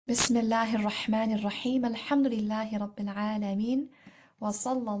بسم الله الرحمن الرحيم الحمد لله رب العالمين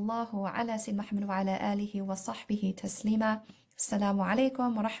وصلى الله على سيدنا محمد وعلى آله وصحبه تسليما. Assalamu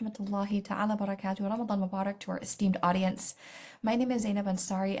alaikum wa rahmatullahi ta'ala barakatuh. Ramadan Mubarak to our esteemed audience. My name is Zaynab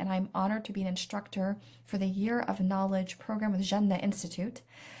Ansari and I'm honored to be an instructor for the Year of Knowledge program with Jannah Institute.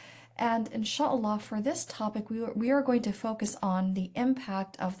 And inshallah, for this topic, we are going to focus on the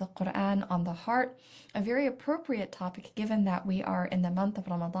impact of the Qur'an on the heart, a very appropriate topic given that we are in the month of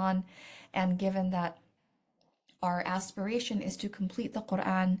Ramadan and given that our aspiration is to complete the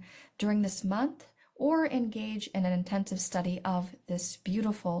Qur'an during this month or engage in an intensive study of this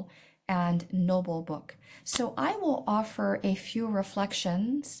beautiful and noble book. So I will offer a few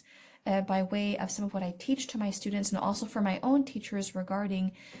reflections by way of some of what I teach to my students and also for my own teachers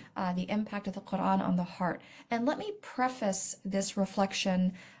regarding the impact of the Qur'an on the heart. And let me preface this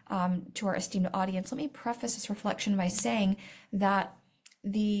reflection to our esteemed audience. Let me preface this reflection by saying that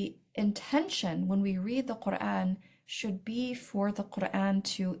the intention when we read the Qur'an should be for the Qur'an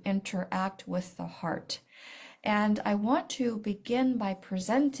to interact with the heart. And I want to begin by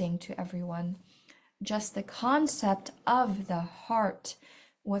presenting to everyone just the concept of the heart,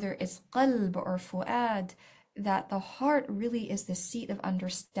 whether it's qalb or fu'ad, that the heart really is the seat of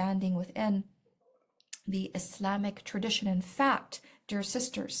understanding within the Islamic tradition. In fact, dear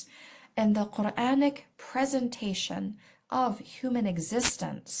sisters, in the Quranic presentation of human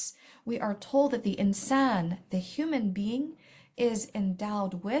existence, we are told that the insan, the human being, is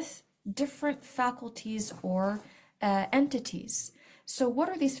endowed with different faculties or entities. So what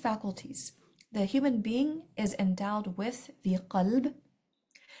are these faculties? The human being is endowed with the qalb.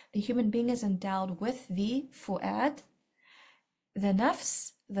 The human being is endowed with the fu'ad, the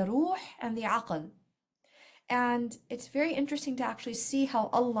nafs, the ruh, and the aql. And it's very interesting to actually see how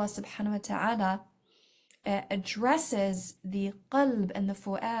Allah subhanahu wa ta'ala addresses the qalb and the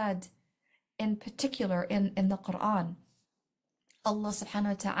fu'ad in particular in the Qur'an. Allah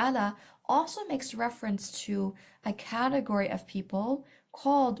subhanahu wa ta'ala also makes reference to a category of people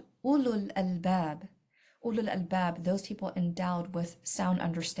called ulul albab. Ulul albab, those people endowed with sound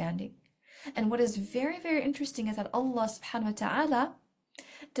understanding. And what is very, very interesting is that Allah subhanahu wa ta'ala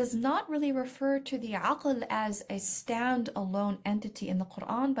does not really refer to the aql as a stand-alone entity in the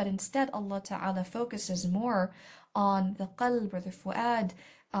Quran, but instead Allah ta'ala focuses more on the qalb or the fu'ad,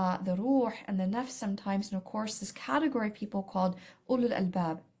 the ruh and the nafs sometimes, and of course this category of people called ulul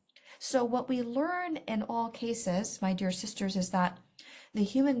albab. So what we learn in all cases, my dear sisters, is that the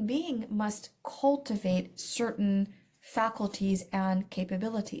human being must cultivate certain faculties and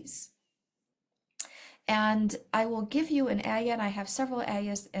capabilities. And I will give you an ayah, and I have several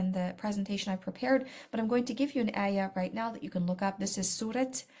ayahs in the presentation I prepared, but I'm going to give you an ayah right now that you can look up. This is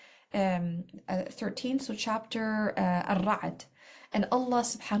Surah 13, so chapter Ar-Ra'd. And Allah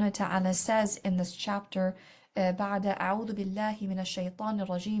subhanahu wa ta'ala says in this chapter, بعد أعوذ بالله من الشيطان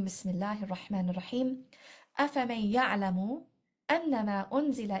الرجيم بسم الله الرحمن الرحيم أفمن يعلم أنما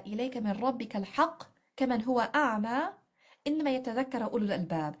أنزل إليك من ربك الحق كمن هو أعمى إنما يتذكر أولو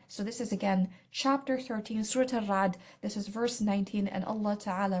الألباب. So this is again chapter 13, Surah Ar-Ra'd. This is verse 19, and Allah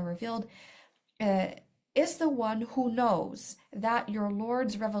Ta'ala revealed, is the one who knows that your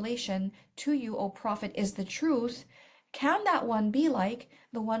Lord's revelation to you, O Prophet, is the truth. Can that one be like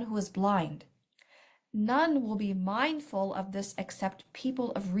the one who is blind? None will be mindful of this except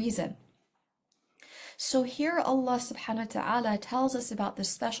people of reason. So here Allah subhanahu wa ta'ala tells us about this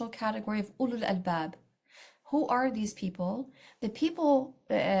special category of ulul albab. Who are these people? The people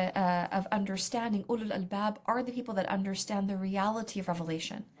of understanding, ulul albab, are the people that understand the reality of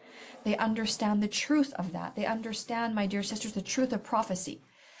revelation. They understand the truth of that. They understand, my dear sisters, the truth of prophecy.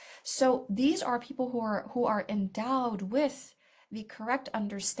 So these are people who are endowed with the correct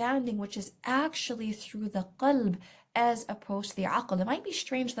understanding, which is actually through the qalb as opposed to the aql. It might be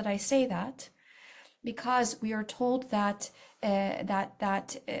strange that I say that, because we are told that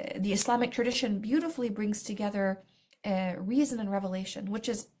the Islamic tradition beautifully brings together reason and revelation, which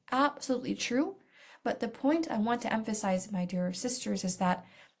is absolutely true. But the point I want to emphasize, my dear sisters, is that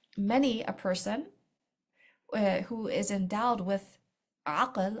many a person who is endowed with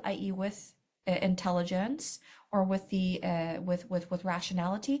aql, i.e. with intelligence or with the with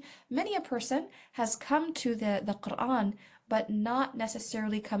rationality, many a person has come to the Quran but not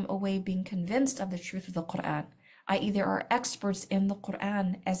necessarily come away being convinced of the truth of the Quran, i.e. there are experts in the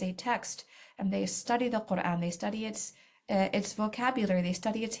Quran as a text, and they study the Quran, they study its vocabulary, they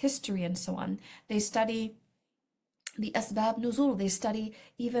study its history and so on. They study the asbab nuzul, they study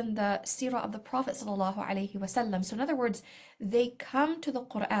even the seerah of the Prophet sallallahu alaihi wasallam. So in other words, they come to the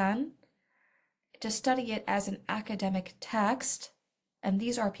Quran to study it as an academic text, And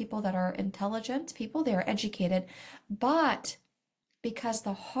these are people that are intelligent people, they are educated, but because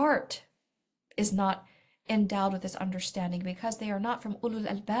the heart is not endowed with this understanding, because they are not from ulul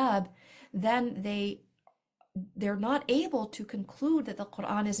albab, then they're not able to conclude that the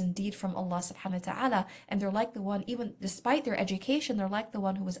Qur'an is indeed from Allah subhanahu wa ta'ala, and they're like the one, even despite their education, they're like the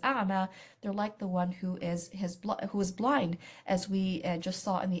one who is a'ma, they're like the one who is blind, as we just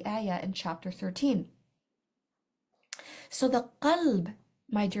saw in the ayah in chapter 13. So the qalb,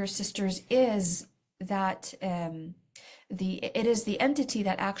 my dear sisters, is that it is the entity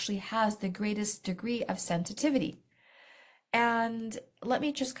that actually has the greatest degree of sensitivity. And let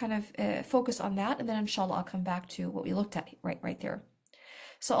me just kind of focus on that, and then inshallah I'll come back to what we looked at right there.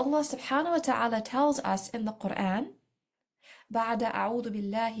 So Allah subhanahu wa ta'ala tells us in the Qur'an, بعد أعوذ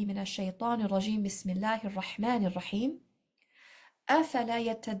بالله من الشيطان الرجيم بسم الله الرحمن الرحيم أفلا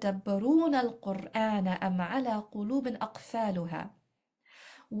يتدبرون القرآن أم على قلوب أقفالها.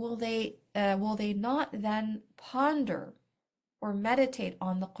 Will they not then ponder or meditate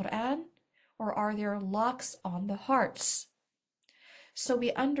on the Qur'an, or are there locks on the hearts? So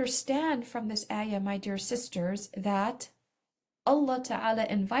we understand from this ayah, my dear sisters, that Allah Ta'ala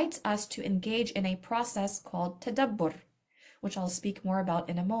invites us to engage in a process called tadabbur, which I'll speak more about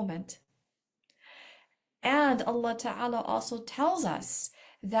in a moment. And Allah Ta'ala also tells us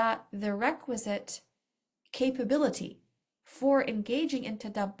that the requisite capability for engaging in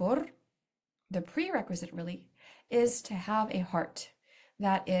tadabbur, the prerequisite really, is to have a heart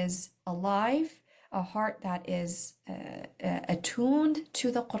that is alive, a heart that is attuned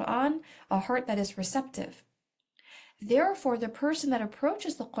to the Qur'an, a heart that is receptive. Therefore, the person that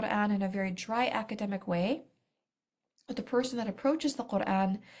approaches the Qur'an in a very dry academic way, or the person that approaches the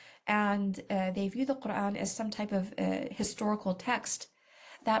Qur'an and they view the Qur'an as some type of historical text,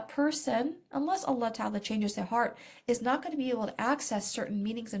 that person, unless Allah Ta'ala changes their heart, is not going to be able to access certain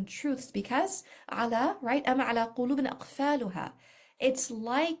meanings and truths, because ala, right? Am ala qulubin aqfaluha. It's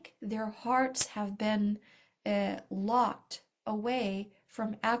like their hearts have been locked away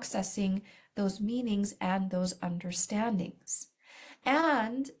from accessing those meanings and those understandings.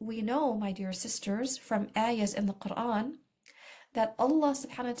 And we know, my dear sisters, from ayahs in the Qur'an, that Allah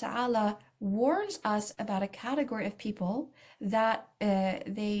subhanahu wa ta'ala warns us about a category of people that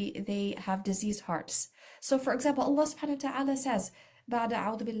they have diseased hearts. So for example, Allah subhanahu wa ta'ala says, بعد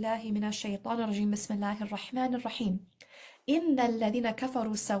أعوذ بالله من الشيطان الرجيم بسم الله الرحمن الرحيم إن الذين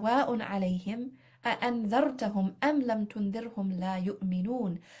كفروا سواء عليهم أأنذرتهم أم لم تنذرهم لا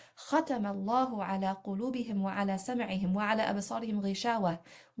يؤمنون ختم الله على قلوبهم وعلى سمعهم وعلى أبصارهم غشاوة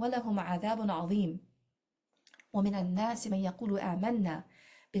ولهم عذاب عظيم ومن الناس من يقول آمنا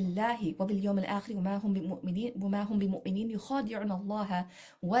بالله وباليوم الآخر وما هم بمؤمنين يخادعون الله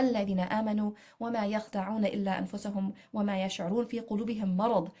والذين آمنوا وما يخدعون إلا أنفسهم وما يشعرون في قلوبهم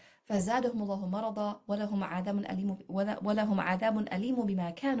مرض فزادهم الله مرضا ولهم عذاب أليم بما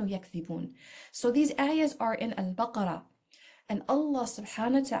كانوا يكذبون. So these ayahs are in Al-Baqarah, and Allah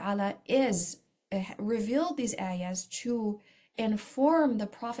subhanahu wa ta'ala is revealed these ayahs to inform the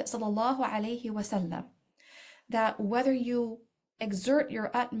Prophet sallallahu alaihi wasallam that whether you exert your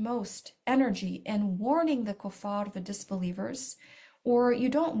utmost energy in warning the kuffar, the disbelievers, or you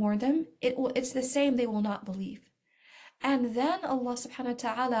don't warn them, it's the same, they will not believe. And then Allah subhanahu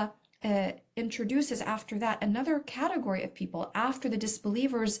wa ta'ala introduces after that another category of people. After the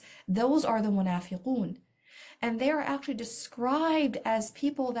disbelievers, those are the munafiqun. And they are actually described as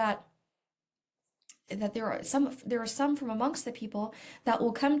people that there are some from amongst the people that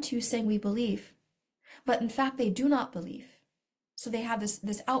will come to you saying we believe, but in fact they do not believe. So they have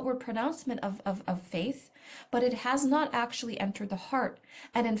this outward pronouncement of faith, but it has not actually entered the heart.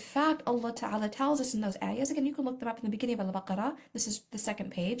 And in fact, Allah Ta'ala tells us in those ayahs, again, you can look them up in the beginning of Al-Baqarah, this is the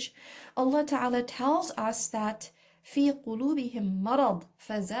second page. Allah Ta'ala tells us that في قلوبهم مرض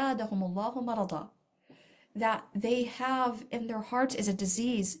فزادهم الله مرضا, that they have in their hearts is a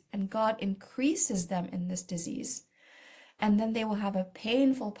disease, and God increases them in this disease. And then they will have a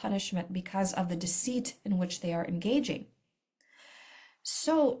painful punishment because of the deceit in which they are engaging.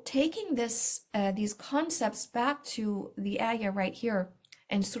 So taking these concepts back to the ayah right here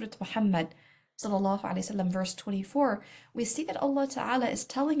in Surah Muhammad sallallahu alaihi wasallam, verse 24, we see that Allah Ta'ala is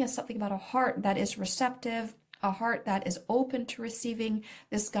telling us something about a heart that is receptive, a heart that is open to receiving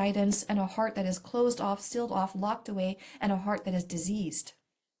this guidance, and a heart that is closed off, sealed off, locked away, and a heart that is diseased.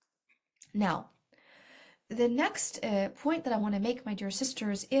 Now, the next point that I want to make, my dear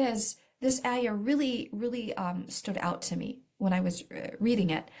sisters, is this ayah really stood out to me when I was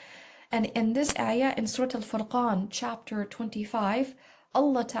reading it. And in this ayah, in Surah Al-Furqan, chapter 25,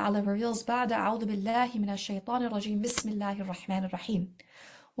 Allah Ta'ala reveals بعد أعوذ بالله من الشيطان الرجيم بسم الله الرحمن الرحيم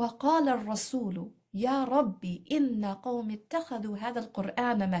وقال الرسول يا ربي إن قوم اتخذوا هذا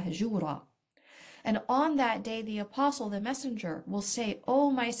القرآن مهجورا. And on that day the apostle, the messenger, will say,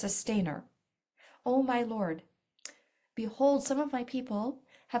 O my sustainer, O my Lord, behold, some of my people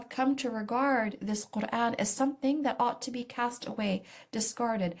have come to regard this Qur'an as something that ought to be cast away,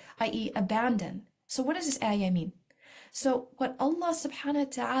 discarded, i.e. abandoned. So what does this ayah mean? So what Allah subhanahu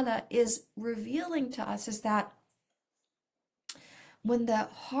wa ta'ala is revealing to us is that when the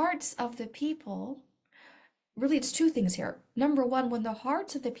hearts of the people, really it's two things here. Number one, when the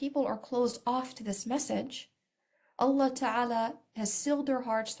hearts of the people are closed off to this message, Allah Ta'ala has sealed their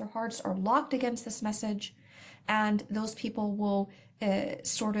hearts are locked against this message, and those people will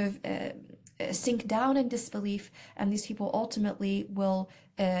sink down in disbelief, and these people ultimately will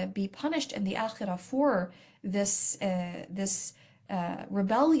be punished in the akhirah for this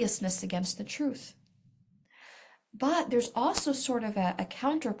rebelliousness against the truth. But there's also sort of a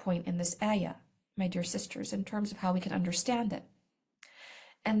counterpoint in this ayah, my dear sisters, in terms of how we can understand it.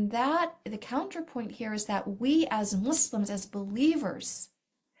 And that the counterpoint here is that we as Muslims, as believers,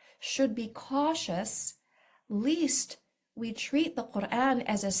 should be cautious lest we treat the Qur'an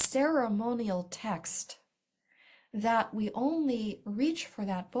as a ceremonial text, that we only reach for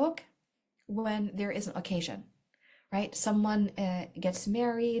that book when there is an occasion, right? Someone gets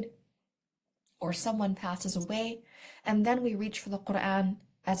married or someone passes away, and then we reach for the Qur'an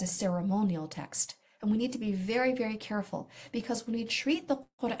as a ceremonial text. And we need to be very, very careful, because when we treat the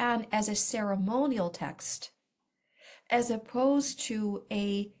Qur'an as a ceremonial text, as opposed to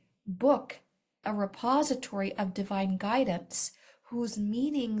a book, a repository of divine guidance, whose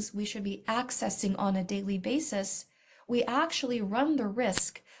meanings we should be accessing on a daily basis, we actually run the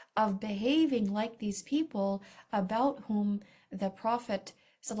risk of behaving like these people about whom the Prophet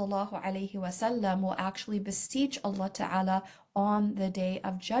sallallahu alaihi wasallam will actually beseech Allah Ta'ala on the day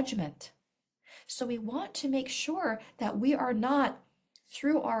of judgment. So we want to make sure that we are not,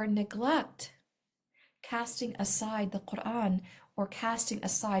 through our neglect, casting aside the Qur'an or casting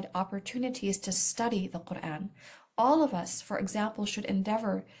aside opportunities to study the Qur'an. All of us, for example, should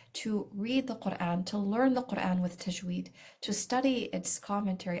endeavor to read the Qur'an, to learn the Qur'an with tajweed, to study its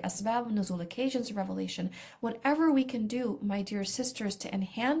commentary, asbab nuzul, occasions of revelation, whatever we can do, my dear sisters, to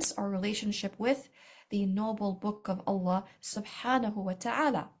enhance our relationship with the noble book of Allah subhanahu wa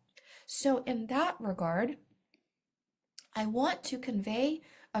ta'ala. So in that regard, I want to convey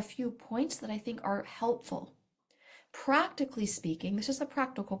a few points that I think are helpful. Practically speaking, this is the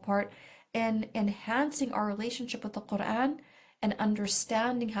practical part, in enhancing our relationship with the Qur'an and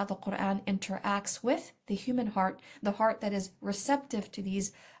understanding how the Qur'an interacts with the human heart, the heart that is receptive to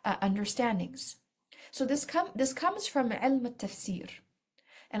these understandings. So this comes from ilm al-tafsir,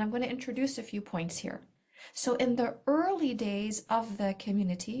 and I'm going to introduce a few points here. So in the early days of the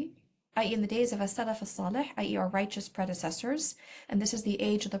community, i.e. in the days of as-salaf as-salih, i.e. our righteous predecessors, and this is the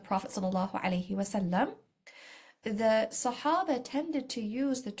age of the Prophet sallallahu alaihi wasallam, the Sahaba tended to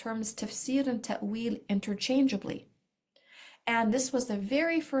use the terms tafsir and ta'wil interchangeably. And this was the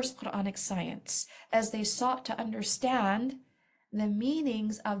very first Quranic science, as they sought to understand the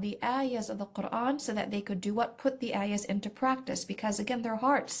meanings of the ayahs of the Quran so that they could do what? Put the ayahs into practice. Because again, their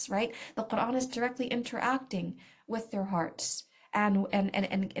hearts, right? The Quran is directly interacting with their hearts and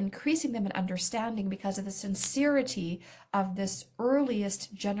increasing them in understanding because of the sincerity of this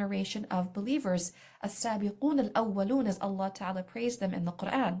earliest generation of believers, as-sabiqun al-awwalun, as Allah Ta'ala praised them in the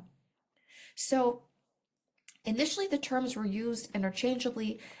Quran. So initially the terms were used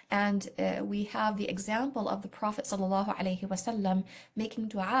interchangeably, and we have the example of the Prophet sallallahu alaihi wasallam making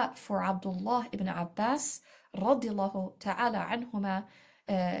dua for Abdullah ibn Abbas radiyallahu ta'ala anhuma,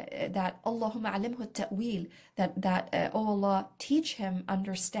 that Allahumma alimhu at-ta'wil, that oh Allah, teach him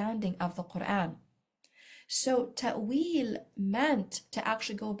understanding of the Quran. So ta'wil meant to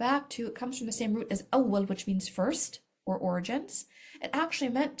actually go back to, it comes from the same root as awwal, which means first or origins. It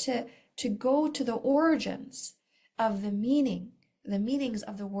actually meant to go to the origins of the meanings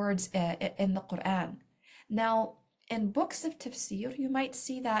of the words in the Quran. Now, in books of tafsir, you might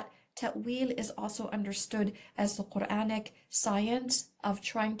see that ta'wil is also understood as the Quranic science of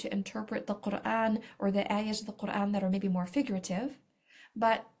trying to interpret the Quran or the ayahs of the Quran that are maybe more figurative.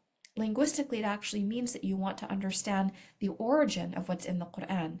 But linguistically, it actually means that you want to understand the origin of what's in the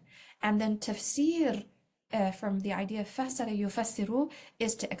Quran. And then tafsir, from the idea of fassara yufassiru,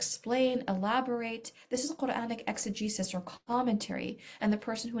 is to explain, elaborate. This is Quranic exegesis or commentary, and the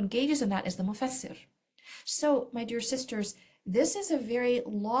person who engages in that is the mufassir. So, my dear sisters, this is a very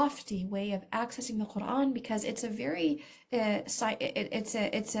lofty way of accessing the Quran because it's a very it's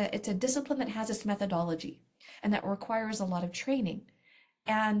a discipline that has its methodology and that requires a lot of training.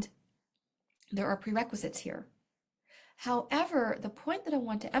 And there are prerequisites here. However, the point that I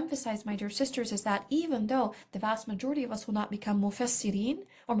want to emphasize, my dear sisters, is that even though the vast majority of us will not become mufassirin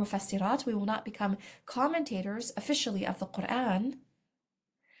or mufassirat, we will not become commentators officially of the Quran,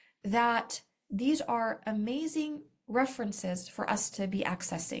 that these are amazing references for us to be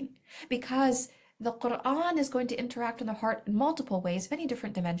accessing because the Quran is going to interact in the heart in multiple ways, many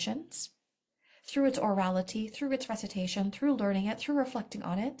different dimensions, through its orality, through its recitation, through learning it, through reflecting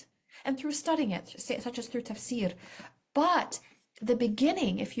on it, and through studying it, such as through tafsir. But the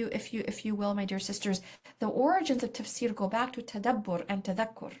beginning, if you will, my dear sisters, the origins of tafsir go back to tadabbur and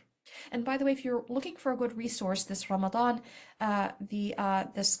tadakkur. And by the way, if you're looking for a good resource this Ramadan,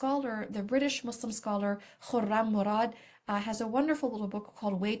 the scholar, the British Muslim scholar Khurram Murad, has a wonderful little book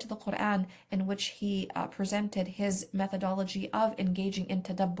called Way to the Quran, in which he presented his methodology of engaging in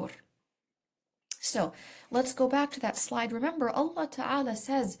tadabbur. So let's go back to that slide. Remember, Allah Ta'ala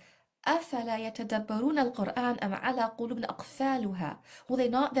says, أَفَلَا يَتَدَبَّرُونَ الْقُرْآنَ أَمْ عَلَى قُلُوبٍ أَقْفَالُهَا. Will they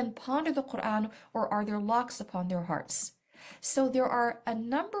not then ponder the Quran, or are there locks upon their hearts? So there are a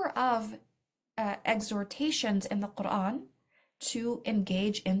number of exhortations in the Quran to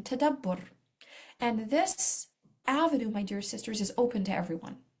engage in tadabbur. And this avenue, my dear sisters, is open to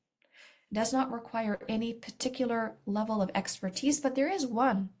everyone. It does not require any particular level of expertise, but there is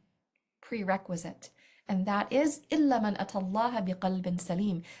one prerequisite, and that is إِلَّا مَنْ أَتَى اللَّهَ بِقَلْبٍ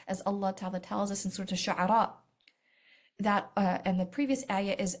سَلِيمٍ, as Allah Ta'ala tells us in Surah Al-Shu'ara. That, and the previous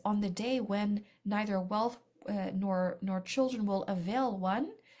ayah is on the day when neither wealth nor children will avail one,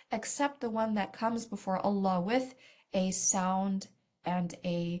 except the one that comes before Allah with a sound and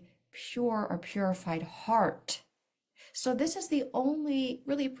a pure or purified heart. So this is the only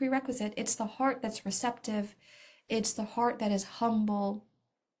really prerequisite. It's the heart that's receptive. It's the heart that is humble.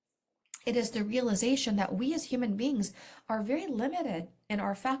 It is the realization that we as human beings are very limited in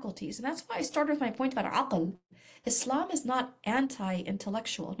our faculties. And that's why I started with my point about aql. Islam is not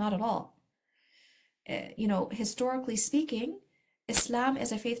anti-intellectual, not at all. Historically speaking, Islam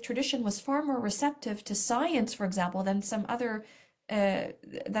as a faith tradition was far more receptive to science, for example, than some other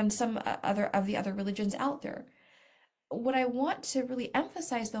of the other religions out there. What I want to really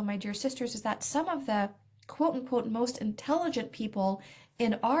emphasize, though, my dear sisters, is that some of the quote-unquote most intelligent people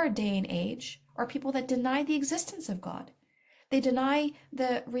in our day and age are people that deny the existence of God. They deny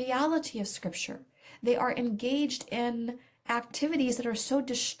the reality of Scripture. They are engaged in activities that are so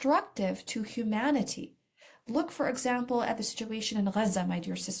destructive to humanity. Look, for example, at the situation in Gaza, my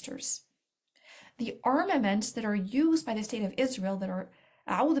dear sisters. The armaments that are used by the state of Israel, that are,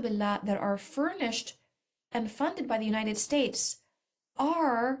 a'udhu billah, that are furnished and funded by the United States,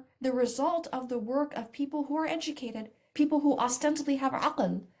 are the result of the work of people who are educated, people who ostensibly have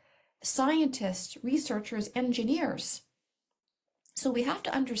aql, scientists, researchers, engineers. So we have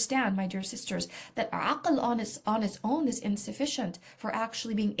to understand, my dear sisters, that aql on its own is insufficient for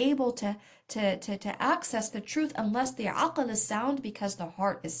actually being able to access the truth unless the aql is sound, because the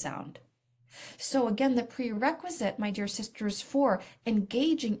heart is sound. So again, the prerequisite, my dear sisters, for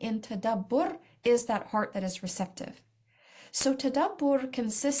engaging in tadabbur is that heart that is receptive. So tadabbur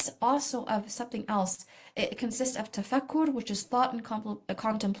consists also of something else. It consists of tafakkur, which is thought and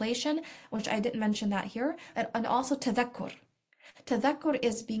contemplation, which I didn't mention that here, and also tadakkur. Tadakkur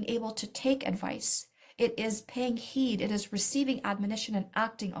is being able to take advice. It is paying heed. It is receiving admonition and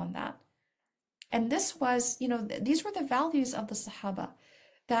acting on that. And this was, these were the values of the Sahaba,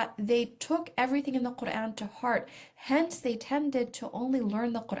 that they took everything in the Quran to heart. Hence, they tended to only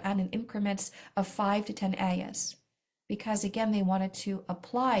learn the Quran in increments of 5 to 10 ayahs, because again, they wanted to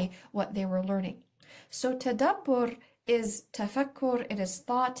apply what they were learning. So tadabbur is tafakkur, it is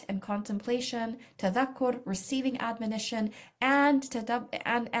thought and contemplation, tadakkur, receiving admonition, and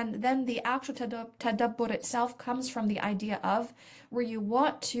then the actual tadabbur itself comes from the idea of where you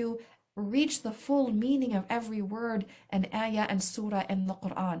want to reach the full meaning of every word and ayah and surah in the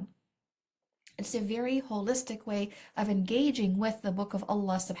Quran. It's a very holistic way of engaging with the book of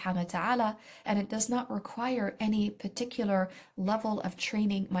Allah subhanahu wa ta'ala, and it does not require any particular level of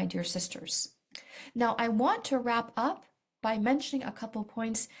training, my dear sisters. Now, I want to wrap up by mentioning a couple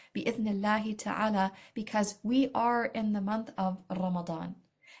points, bi'idhnillahi ta'ala, because we are in the month of Ramadan.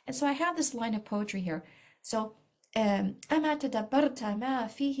 And so I have this line of poetry here. So, أما تدبرت ما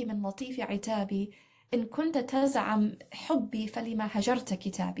فيه من لطيف عتابي إن كنت تزعم حبي فلما هجرت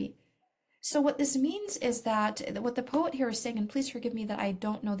كتابي. So what this means is that what the poet here is saying, and please forgive me that I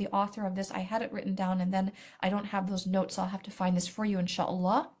don't know the author of this. I had it written down and then I don't have those notes. So I'll have to find this for you,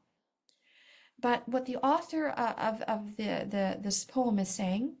 inshallah. But what the author of this poem is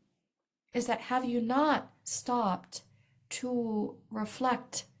saying is that have you not stopped to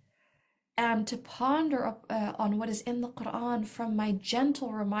reflect and to ponder on what is in the Qur'an from my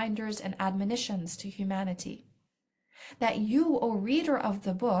gentle reminders and admonitions to humanity? That you, O reader of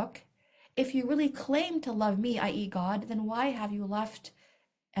the book, if you really claim to love me, i.e. God, then why have you left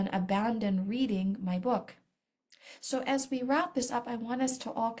and abandoned reading my book? So as we wrap this up, I want us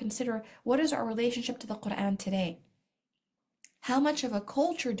to all consider, what is our relationship to the Qur'an today? How much of a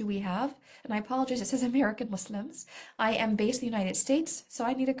culture do we have? And I apologize, it says American Muslims. I am based in the United States, so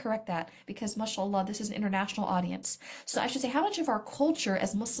I need to correct that because, mashallah, this is an international audience. So I should say, how much of our culture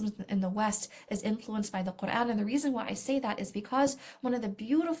as Muslims in the West is influenced by the Quran? And the reason why I say that is because one of the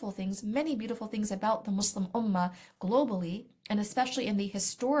beautiful things, many beautiful things about the Muslim Ummah globally, and especially in the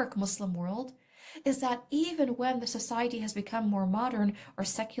historic Muslim world, is that even when the society has become more modern or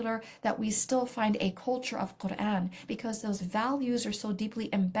secular, that we still find a culture of Qur'an because those values are so deeply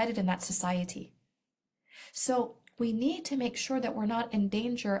embedded in that society. So we need to make sure that we're not in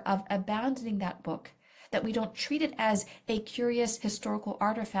danger of abandoning that book, that we don't treat it as a curious historical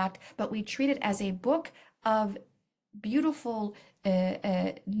artifact, but we treat it as a book of beautiful,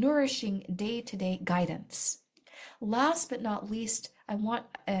 nourishing day-to-day guidance. Last but not least, I want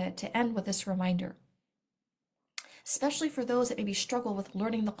to end with this reminder, especially for those that maybe struggle with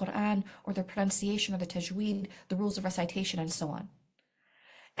learning the Quran or the pronunciation or the tajweed, the rules of recitation, and so on.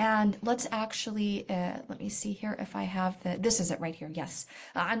 And let's actually, let me see here if I have this is it right here, yes.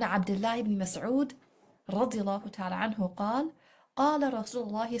 عن عبد الله بن مسعود رضي الله تعالى عنه قال قال رسول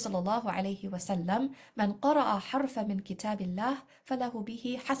الله صلى الله عليه وسلم من قرأ حرف من كتاب الله فله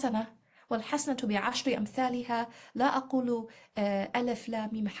به حسنة والحسنة بعشر أمثالها لا أقول ألف لا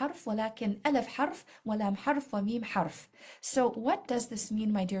ميم حرف ولكن ألف حرف ولام حرف وميم حرف. So what does this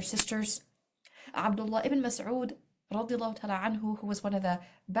mean, my dear sisters? Abdullah ibn Mas'ud radiallahu ta'ala anhu, who was one of the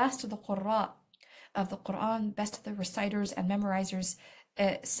best of the Qurra of the Quran, best of the reciters and memorizers,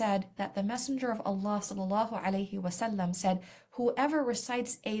 said that the Messenger of Allah sallallahu alayhi wasallam said, whoever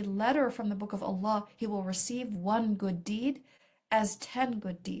recites a letter from the book of Allah, he will receive one good deed as 10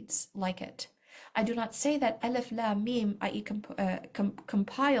 good deeds like it. I do not say that alif lam mim, i.e.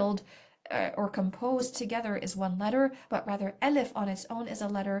 compiled or composed together is one letter, but rather alif on its own is a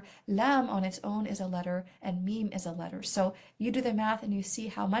letter, lam on its own is a letter, and mim is a letter. So you do the math and you see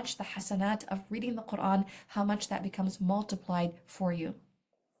how much the hasanat of reading the Quran, how much that becomes multiplied for you.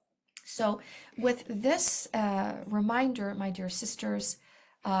 So with this reminder, my dear sisters,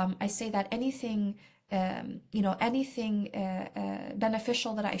 I say that anything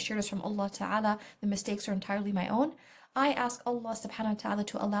beneficial that I shared is from Allah Ta'ala. The mistakes are entirely my own. I ask Allah Subhanahu wa Ta'ala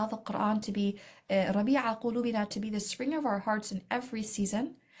to allow the Quran to be Rabi'a qulubina, to be the spring of our hearts in every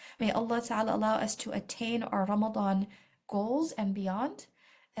season. May Allah Ta'ala allow us to attain our Ramadan goals and beyond.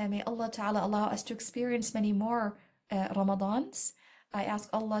 May Allah Ta'ala allow us to experience many more Ramadans. I ask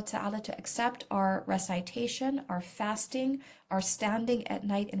Allah Ta'ala to accept our recitation, our fasting, our standing at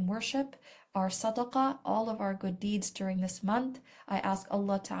night in worship, our sadaqah, all of our good deeds during this month. I ask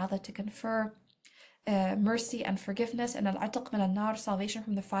Allah Ta'ala to confer mercy and forgiveness and al-ataq min al-nar, salvation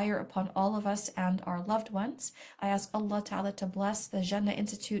from the fire, upon all of us and our loved ones. I ask Allah Ta'ala to bless the Jannah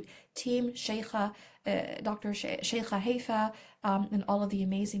Institute team, Shaykha, Dr. Shaykha Haifaa, and all of the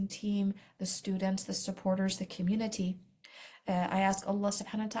amazing team, the students, the supporters, the community. I ask Allah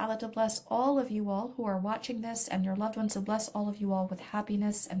Subhanahu wa Ta'ala to bless all of you all who are watching this and your loved ones, to bless all of you all with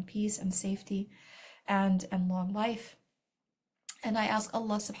happiness and peace and safety and long life. And I ask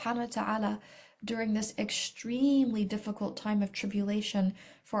Allah Subhanahu wa Ta'ala during this extremely difficult time of tribulation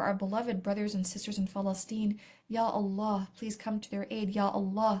for our beloved brothers and sisters in Palestine, Ya Allah, please come to their aid. Ya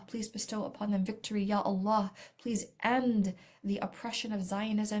Allah, please bestow upon them victory. Ya Allah, please end the oppression of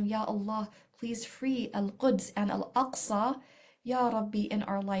Zionism. Ya Allah, please free Al-Quds and Al-Aqsa, Ya Rabbi, in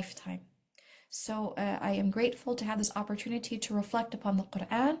our lifetime. So I am grateful to have this opportunity to reflect upon the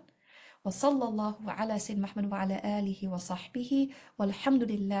Qur'an. وصلى الله على سيدنا محمد وعلى آله وصحبه والحمد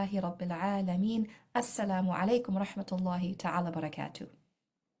لله رب العالمين. السلام عليكم ورحمة الله تعالى وبركاته.